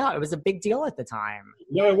 He's coming out. It was a big deal at the time.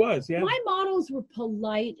 No, it was. Yeah. My models were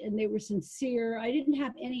polite and they were sincere. I didn't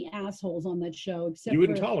have any assholes on that show except You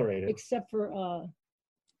wouldn't tolerate it. Except for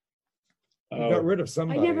You got rid of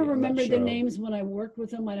somebody. I never on that remember the show. names when I worked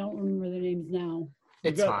with them. I don't remember their names now. You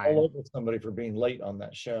It's got fine. all over somebody for being late on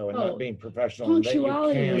that show and Oh, not being professional. and that you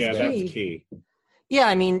punctuality can't- was Yeah, key. that's key. Yeah,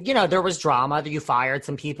 I mean, there was drama. You fired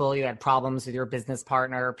some people. You had problems with your business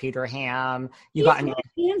partner, Peter Ham. You got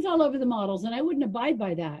hands all over the models, and I wouldn't abide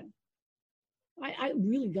by that. I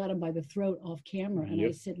really got him by the throat off camera, and I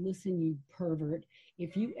Yep. said, "Listen, you pervert,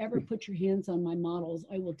 if you ever put your hands on my models,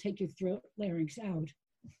 I will take your throat larynx out."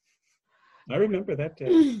 I remember that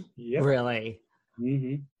day. Yep. really.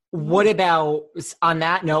 Mm-hmm. What about, on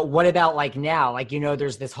that note, what about like now? Like,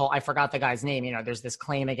 there's this whole, I forgot the guy's name, there's this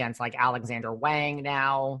claim against like Alexander Wang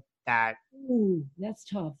now that. Ooh, that's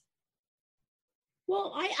tough.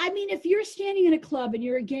 Well, I mean, if you're standing in a club and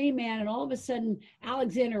you're a gay man and all of a sudden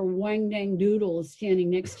Alexander Wang Dang Doodle is standing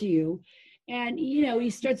next to you and, he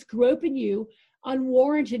starts groping you,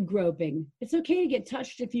 unwarranted groping. It's okay to get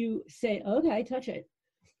touched if you say, "Okay, touch it."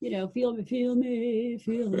 Feel me,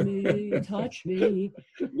 touch me.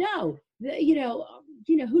 No,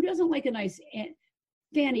 who doesn't like a nice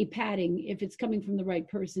fanny patting if it's coming from the right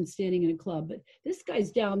person standing in a club? But this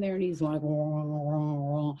guy's down there and he's like,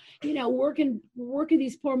 working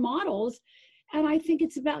these poor models. And I think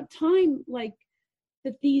it's about time, like,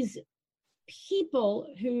 that these people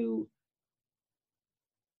who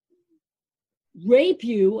rape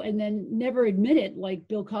you and then never admit it, like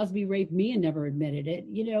Bill Cosby raped me and never admitted it.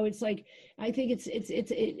 It's like, I think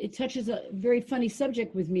it touches a very funny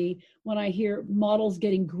subject with me when I hear models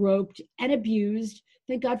getting groped and abused.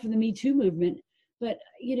 Thank God for the Me Too movement. But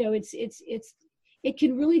it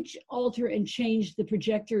can really alter and change the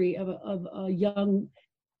trajectory of a young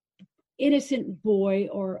innocent boy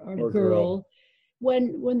or girl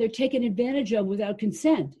when they're taken advantage of without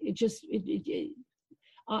consent.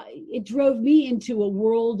 It drove me into a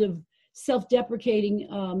world of self-deprecating,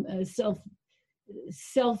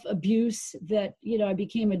 self-abuse that, I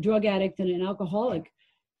became a drug addict and an alcoholic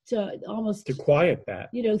to quiet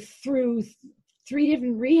that. Through 3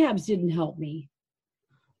 different rehabs didn't help me.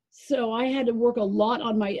 So I had to work a lot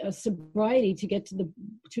on my sobriety to get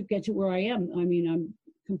to where I am. I mean, I'm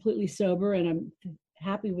completely sober and I'm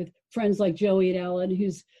happy with friends like Joey and Ellen,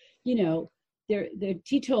 who's, they're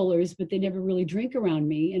teetotalers, but they never really drink around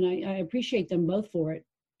me. And I appreciate them both for it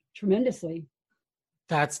tremendously.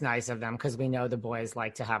 That's nice of them, because we know the boys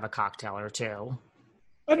like to have a cocktail or two.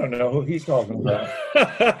 I don't know who he's talking about.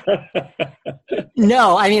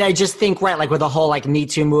 No, I mean, I just think, right, like with the whole like Me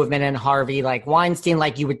Too movement and Harvey, like Weinstein,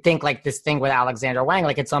 like you would think like this thing with Alexander Wang,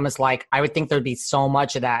 like it's almost like I would think there'd be so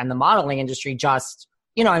much of that in the modeling industry. Just,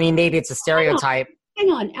 I mean, maybe it's a stereotype. Hang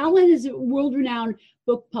on. Alan is a world-renowned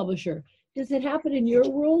book publisher. Does it happen in your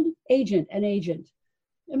world? Agent.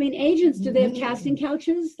 I mean, agents, do they have casting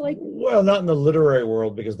couches? Well, not in the literary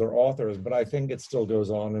world because they're authors, but I think it still goes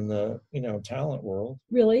on in the, talent world.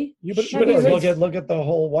 Really? Yeah, but look at the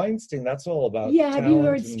whole Weinstein. That's all about. Yeah, have you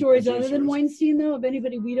heard stories producers. other than Weinstein, though, of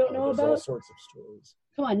anybody we don't know There's about? all sorts of stories.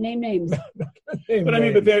 Come on, name names. But I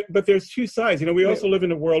mean, but there's two sides. We also live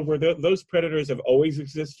in a world where those predators have always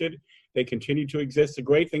existed. They continue to exist. The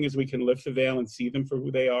great thing is we can lift the veil and see them for who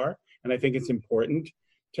they are. And I think it's important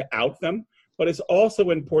to out them. But it's also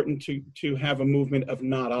important to have a movement of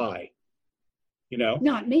not I,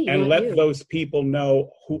 Not me. and not let you. those people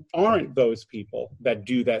know who aren't those people that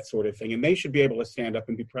do that sort of thing. And they should be able to stand up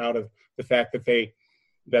and be proud of the fact that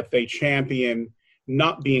they champion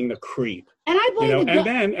not being the creep. And I blame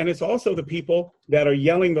and it's also the people that are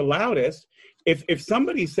yelling the loudest. If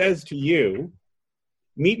somebody says to you,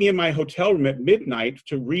 meet me in my hotel room at midnight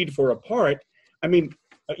to read for a part. I mean,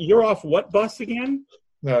 you're off what bus again?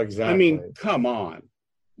 No, exactly. I mean, come on.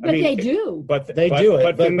 But they do. But they do it.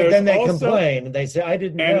 But then they also, complain and they say, I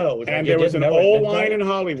didn't know. And there was an old line in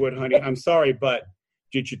Hollywood, honey. I'm sorry, but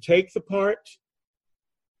did you take the part?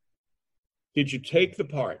 Did you take the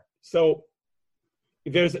part? So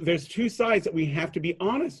there's two sides that we have to be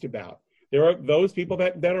honest about. There are those people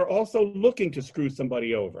that are also looking to screw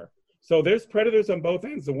somebody over. So there's predators on both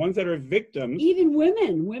ends. The ones that are victims, even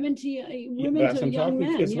women to young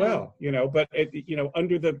men as well. But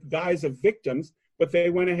under the guise of victims, but they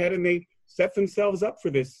went ahead and they set themselves up for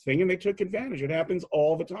this thing and they took advantage. It happens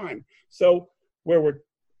all the time. So where we're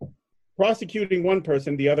prosecuting one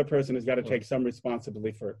person, the other person has got to take some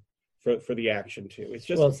responsibility for the action too. It's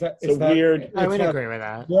just weird. I would agree with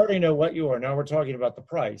that. You already know what you are. Now we're talking about the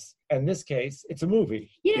price. In this case, it's a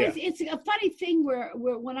movie. It's a funny thing where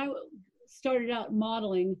when I started out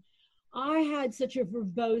modeling, I had such a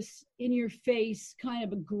verbose, in-your-face, kind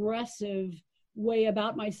of aggressive way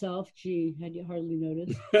about myself. Gee, had you hardly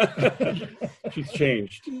noticed? She's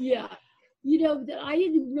changed. Yeah. That I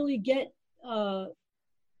didn't really get...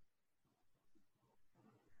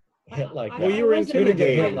 hit like that. Well, you were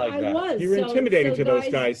intimidating. I was. You were intimidating to those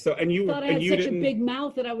guys. So, and you thought I had such a big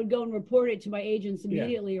mouth that I would go and report it to my agents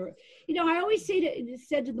immediately. Yeah. Or, I always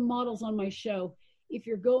said to the models on my show, if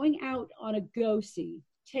you're going out on a go-see,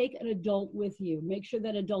 take an adult with you. Make sure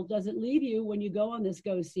that adult doesn't leave you when you go on this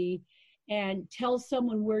go-see, and tell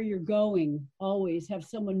someone where you're going. Always have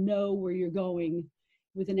someone know where you're going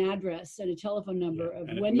with an address and a telephone number of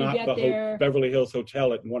when you get there. Beverly Hills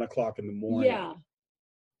Hotel at 1:00 in the morning. Yeah.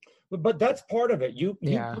 But that's part of it. You put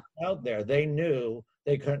it out there. They knew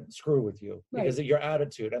they couldn't screw with you because of your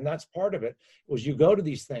attitude. And that's part of it. Was you go to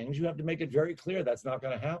these things, you have to make it very clear that's not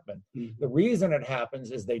going to happen. Mm-hmm. The reason it happens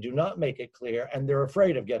is they do not make it clear and they're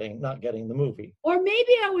afraid of not getting the movie. Or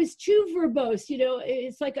maybe I was too verbose.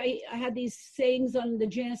 It's like I had these sayings on the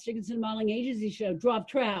Janice Dickinson Modeling Agency show, drop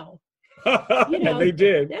trow. They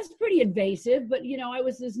did. That's pretty invasive, but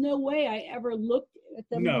there's no way I ever looked at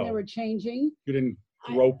them when they were changing. You didn't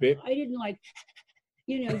rope it. I didn't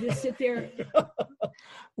just sit there.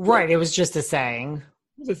 Right. It was just a saying.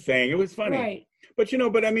 It was a saying. It was funny. Right. But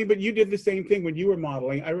you did the same thing when you were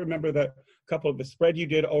modeling. I remember the spread you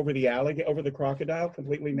did over the crocodile,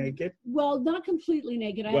 completely naked. Well, not completely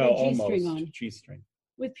naked. I had a G-string on. G-string.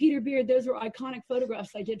 With Peter Beard, those were iconic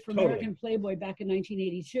photographs I did for American Playboy back in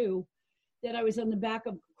 1982. That I was on the back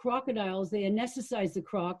of crocodiles. They anesthetized the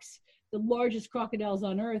crocs. The largest crocodiles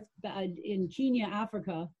on earth in Kenya,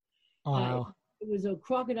 Africa. Wow. It was a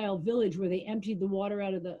crocodile village where they emptied the water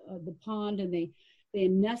out of the pond, and they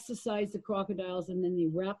anesthetized the crocodiles, and then they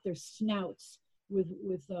wrapped their snouts with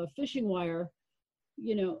fishing wire,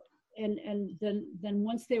 and then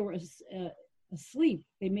once they were asleep,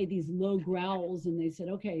 they made these low growls, and they said,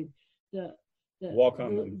 okay, the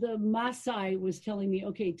Maasai was telling me,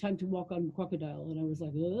 okay, time to walk on crocodile, and I was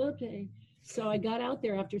like, okay. So I got out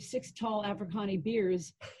there after 6 tall Afrikaner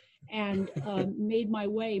beers and made my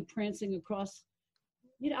way prancing across.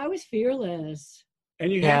 I was fearless.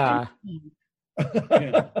 And you have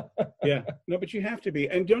to. Yeah. No, but you have to be.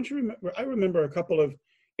 And don't you remember? I remember a couple of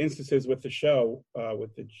instances with the show,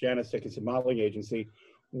 with the Janice Dickinson Modeling Agency,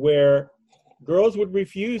 where girls would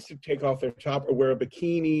refuse to take off their top or wear a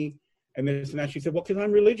bikini and this and that. She said, well, because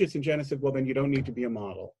I'm religious. And Janice said, well, then you don't need to be a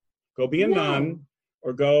model. Go be a nun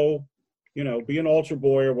or go... be an altar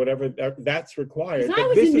boy or whatever that's required.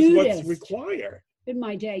 But this is what's required. In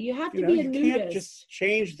my day, you have to be a nudist. You can't just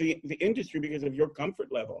change the industry because of your comfort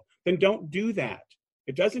level. Then don't do that.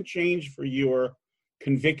 It doesn't change for your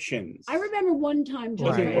convictions. I remember one time,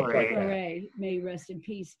 Ray, may rest in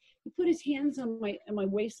peace, he put his hands on my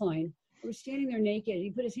waistline. I was standing there naked.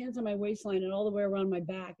 He put his hands on my waistline and all the way around my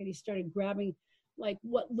back, and he started grabbing like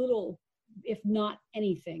what little, if not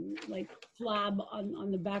anything, like flab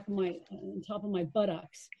on the back of on top of my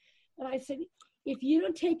buttocks. And I said, if you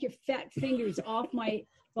don't take your fat fingers off my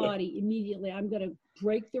body immediately, I'm going to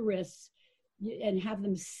break the wrists and have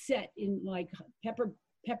them set in like pepper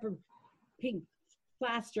pink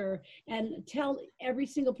plaster and tell every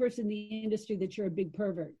single person in the industry that you're a big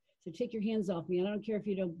pervert. So take your hands off me. And I don't care if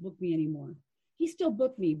you don't book me anymore. He still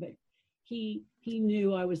booked me, but he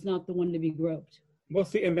knew I was not the one to be groped. Well,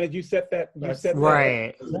 see, and then you set that. You said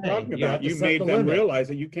right. That talking about. You made them realize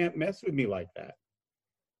that you can't mess with me like that.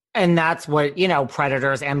 And that's what,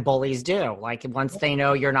 predators and bullies do. Like, once they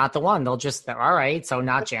know you're not the one, they'll just, all right, so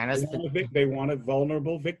not Janice. They want a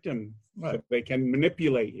vulnerable victim. Right. So they can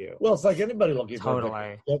manipulate you. Well, it's like anybody will give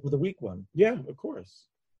totally with a weak one. Yeah, of course.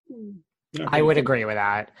 I would agree with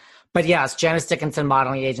that. But yes, Janice Dickinson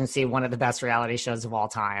Modeling Agency, one of the best reality shows of all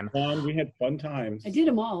time. We had fun times. I did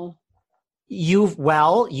them all.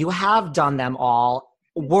 You have done them all.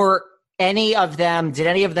 Did any of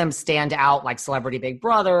them stand out like Celebrity Big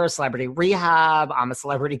Brother, Celebrity Rehab, I'm a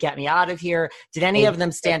Celebrity, Get Me Out of Here? Did any of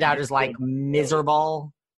them stand out as like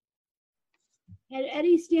miserable? Had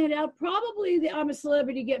any stand out? Probably the I'm a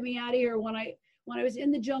Celebrity, Get Me Out of Here when I was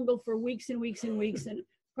in the jungle for weeks and weeks and weeks and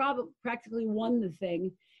practically won the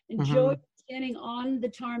thing. And Joey standing on the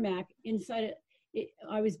tarmac inside it.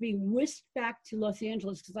 I was being whisked back to Los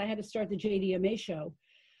Angeles because I had to start the JDMA show,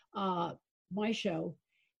 my show.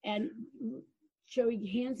 And Joey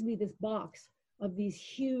hands me this box of these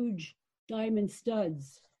huge diamond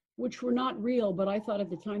studs, which were not real, but I thought at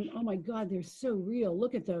the time, oh my God, they're so real.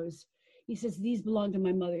 Look at those. He says, these belong to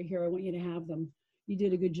my mother. Here, I want you to have them. You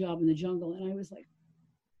did a good job in the jungle. And I was like,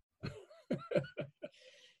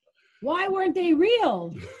 why weren't they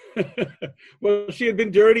real? Well, she had been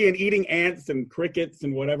dirty and eating ants and crickets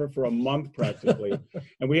and whatever for a month practically.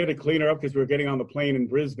 And we had to clean her up because we were getting on the plane in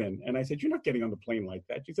Brisbane. And I said, you're not getting on the plane like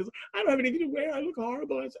that. She says, I don't have anything to wear. I look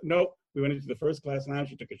horrible. I said, no. We went into the first class lounge.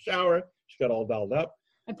 She took a shower. She got all dolled up.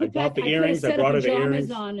 I bought the earrings. I brought her the earrings.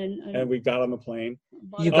 On and we got on the plane.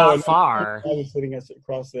 You got far. I was sitting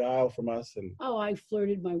across the aisle from us. And I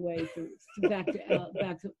flirted my way back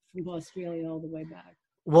from Australia all the way back.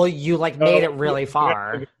 Well, you made it really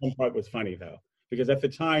far. One part was funny though, because at the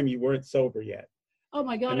time you weren't sober yet. Oh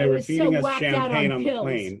my God! And they were feeding us whacked champagne out on the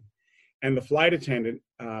plane, and the flight attendant,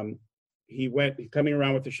 he went coming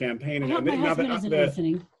around with the champagne. I hope my husband isn't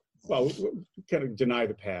listening. Well, we kind of deny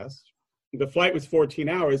the past. The flight was 14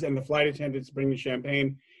 hours, and the flight attendants bring the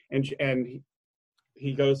champagne, and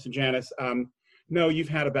he goes to Janice. No, you've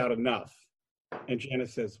had about enough. And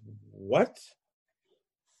Janice says, "What?"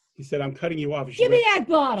 He said, I'm cutting you off. Give me that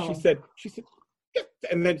bottle. She said,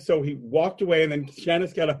 and then so he walked away, and then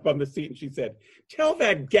Janice got up on the seat and she said, tell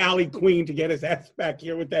that galley queen to get his ass back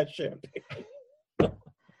here with that champagne.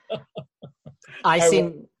 I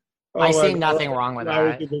see nothing wrong with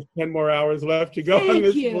that. There's 10 more hours left to go on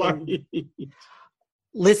this flight.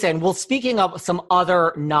 Listen, well, speaking of some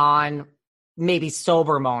other maybe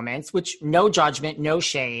sober moments, which no judgment, no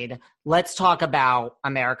shade. Let's talk about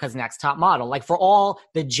America's Next Top Model. Like for all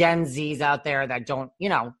the Gen Zs out there that don't,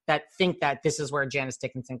 that think that this is where Janice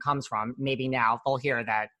Dickinson comes from, maybe now they'll hear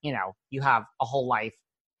that, you have a whole life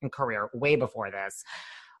and career way before this.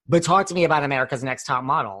 But talk to me about America's Next Top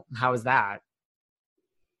Model. How is that?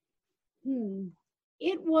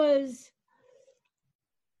 It was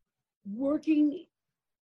working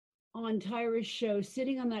on Tyra's show,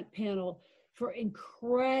 sitting on that panel for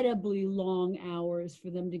incredibly long hours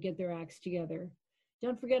for them to get their acts together.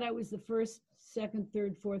 Don't forget, I was the first, second,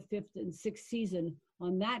 third, fourth, fifth, and sixth season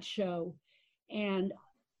on that show. And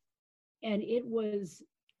it was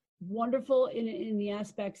wonderful in the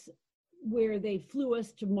aspects where they flew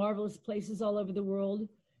us to marvelous places all over the world.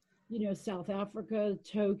 South Africa,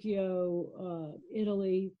 Tokyo,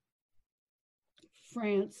 Italy,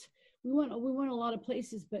 France. We went a lot of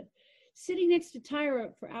places, but sitting next to Tyra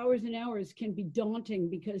for hours and hours can be daunting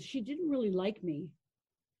because she didn't really like me.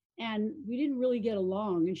 And we didn't really get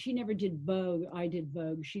along. And she never did Vogue. I did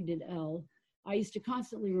Vogue. She did Elle. I used to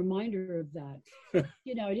constantly remind her of that. I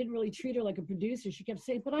didn't really treat her like a producer. She kept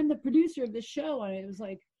saying, but I'm the producer of the show. And it was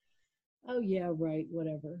like, oh, yeah, right,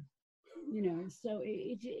 whatever. So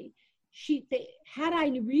had I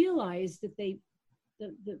realized that the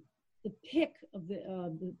pick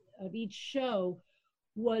of each show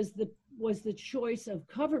was the choice of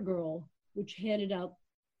CoverGirl, which handed out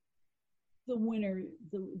the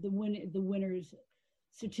winners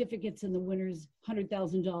certificates and the winners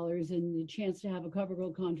 $100,000 and the chance to have a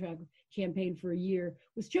CoverGirl contract campaign for a year,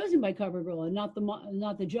 was chosen by CoverGirl and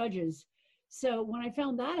not the judges. So when I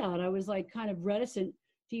found that out, I was like kind of reticent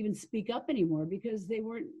to even speak up anymore because they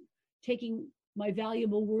weren't taking my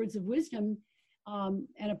valuable words of wisdom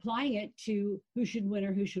and applying it to who should win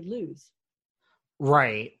or who should lose.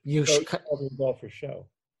 Right. All for show.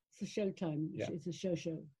 It's a showtime. Yeah. It's a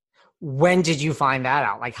show. When did you find that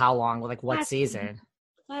out? Like how long? Like what season?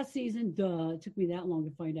 Last season. Duh. It took me that long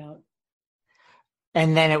to find out.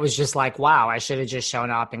 And then it was just like, wow, I should have just shown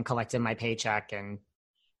up and collected my paycheck. And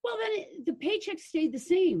well, then the paycheck stayed the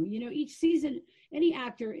same. Each season, any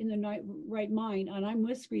actor in the right mind, and I'm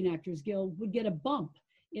with Screen Actors Guild, would get a bump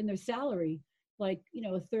in their salary, like,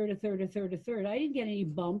 a third. I didn't get any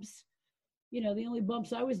bumps. The only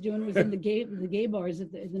bumps I was doing was in the gay bars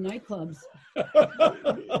at the nightclubs.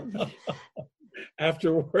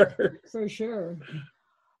 After work. For sure.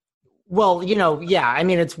 Well, yeah, I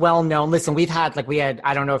mean, it's well known. Listen,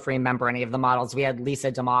 I don't know if you remember any of the models. We had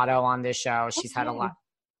Lisa D'Amato on this show. She's had a lot.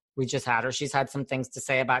 We just had her. She's had some things to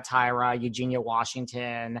say about Tyra, Eugenia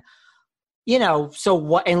Washington, so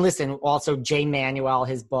what, and listen, also Jay Manuel,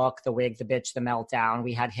 his book, The Wig, the Bitch, the Meltdown.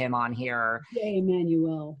 We had him on here. Jay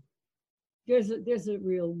Manuel. There's a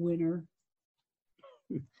real winner.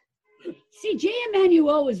 See, Jay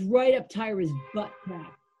Manuel was right up Tyra's butt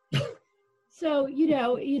crack. So,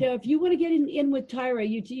 if you want to get in with Tyra,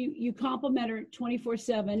 you compliment her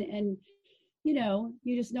 24/7, and,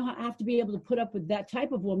 you just have to be able to put up with that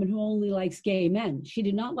type of woman who only likes gay men. She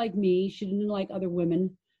did not like me. She didn't like other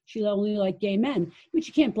women. She only liked gay men, which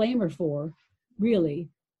you can't blame her for, really.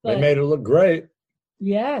 But, they made her look great.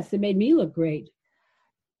 Yes, they made me look great.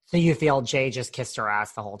 So you feel Jay just kissed her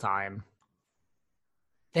ass the whole time?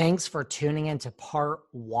 Thanks for tuning in to part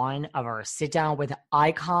 1 of our sit down with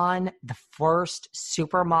icon, the first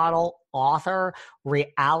supermodel, author,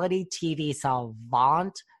 reality TV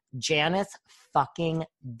savant, Janice fucking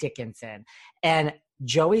Dickinson, and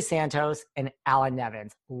Joey Santos and Alan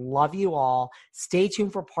Nevins. Love you all. Stay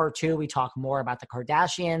tuned for part 2. We talk more about the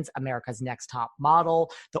Kardashians, America's Next Top Model,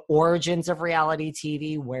 the origins of reality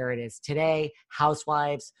TV, where it is today,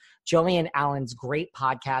 Housewives, Joey and Alan's great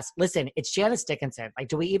podcast. Listen, it's Janice Dickinson.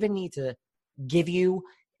 Do we even need to give you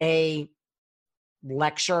a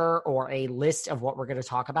lecture or a list of what we're going to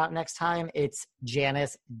talk about next time? It's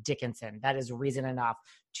Janice Dickinson. That is reason enough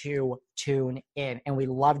to tune in. And we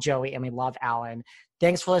love Joey and we love Alan.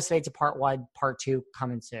 Thanks for listening to part 1. Part 2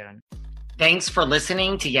 coming soon. Thanks for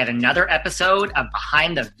listening to yet another episode of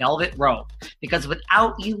Behind the Velvet Rope. Because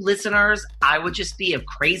without you listeners, I would just be a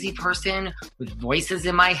crazy person with voices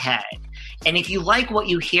in my head. And if you like what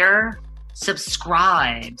you hear,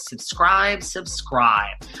 subscribe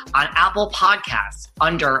on Apple Podcasts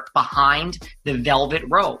under Behind the Velvet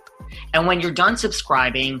Rope. And when you're done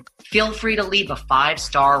subscribing, feel free to leave a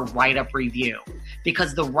 5-star write-up review,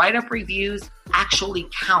 because the write-up reviews actually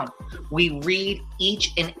count. We read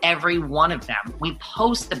each and every one of them. We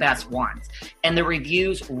post the best ones, and the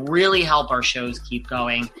reviews really help our shows keep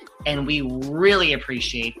going. And we really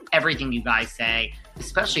appreciate everything you guys say,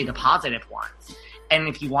 especially the positive ones. And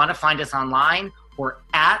if you want to find us online, we're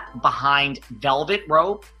at Behind Velvet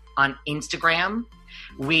Rope on Instagram.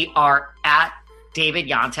 We are at David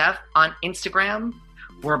Yontef on Instagram.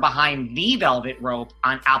 We're Behind the Velvet Rope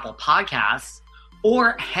on Apple Podcasts.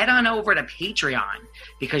 Or head on over to Patreon,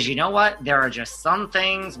 because you know what? There are just some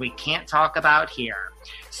things we can't talk about here.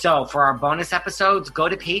 So for our bonus episodes, go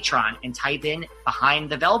to Patreon and type in Behind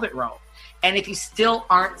the Velvet Rope. And if you still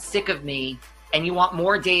aren't sick of me and you want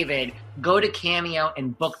more David, go to Cameo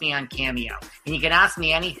and book me on Cameo. And you can ask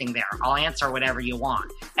me anything there. I'll answer whatever you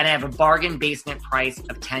want. And I have a bargain basement price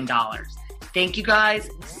of $10. Thank you guys.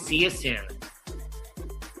 See you soon.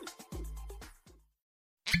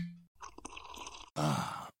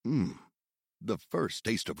 The first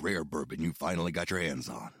taste of rare bourbon you finally got your hands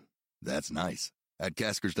on. That's nice. At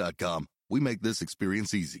Caskers.com, we make this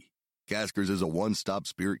experience easy. Caskers is a one-stop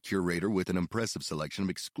spirit curator with an impressive selection of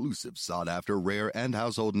exclusive, sought-after, rare, and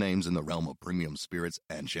household names in the realm of premium spirits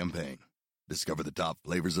and champagne. Discover the top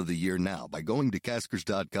flavors of the year now by going to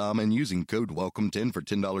Caskers.com and using code WELCOME10 for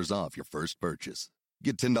 $10 off your first purchase.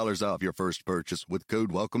 Get $10 off your first purchase with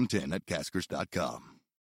code WELCOME10 at Caskers.com.